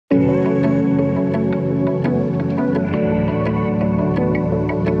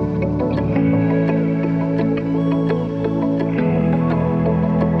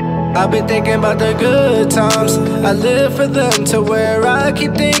I've been thinking about the good times. I live for them to where I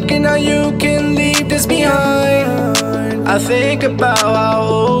keep thinking how you can leave this behind. I think about how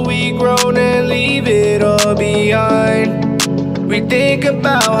old we grown and leave it all behind. We think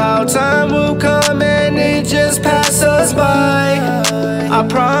about how time will come and it just pass us by. I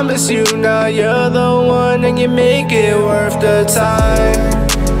promise you now you're the one and you make it worth the time.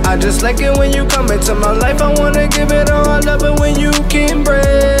 I just like it when you come into my life. I wanna give it all. I love it when you can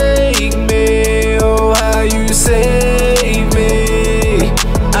break me. Oh, how you save me.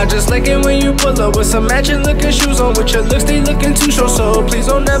 I just like it when you pull up with some matching looking shoes on. With your looks, they looking too short. So please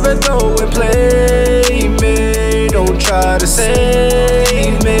don't ever go and play me. Don't try to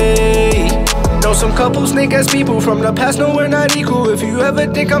save me. Know some couple snake ass people from the past, no we're not equal. If you ever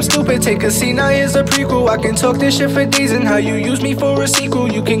think I'm stupid, take a seat, now here's a prequel. I can talk this shit for days and how you use me for a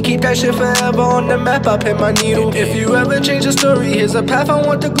sequel. You can keep that shit forever on the map, I pin my needle. If you ever change the story, here's a path, I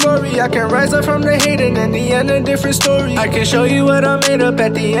want the glory. I can rise up from the hate and in the end a different story. I can show you what I made up,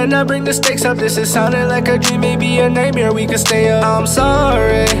 at the end I bring the stakes up. This is sounding like a dream, maybe a nightmare, we could stay up. I'm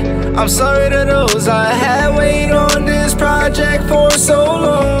sorry to those I had waited on this project for so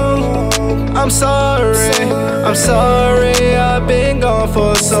long. I'm sorry, I've been gone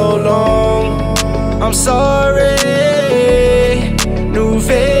for so long. I'm sorry, New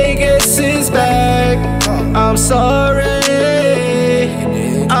Vegas is back. I'm sorry.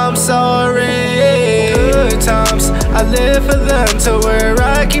 Good times, I live for them to where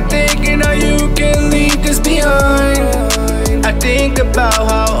I keep thinking how you can leave this behind. I think about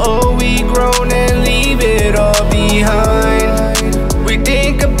how old we grown and leave it all behind. We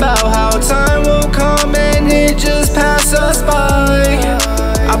think about how time will come and it just pass us by.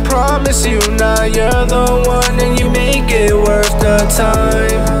 I promise you now you're the one and you make it worth the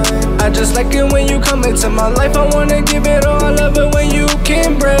time. I just like it when you come into my life. I wanna give it all. I love it when you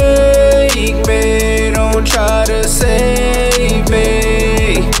can break me. Don't try to save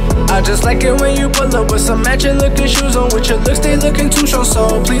me. I just like it when you pull up with some matching looking shoes on. With your looks, they looking too short.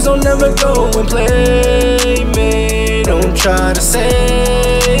 So please don't ever go and play me. Don't try to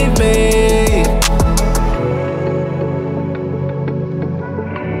save me.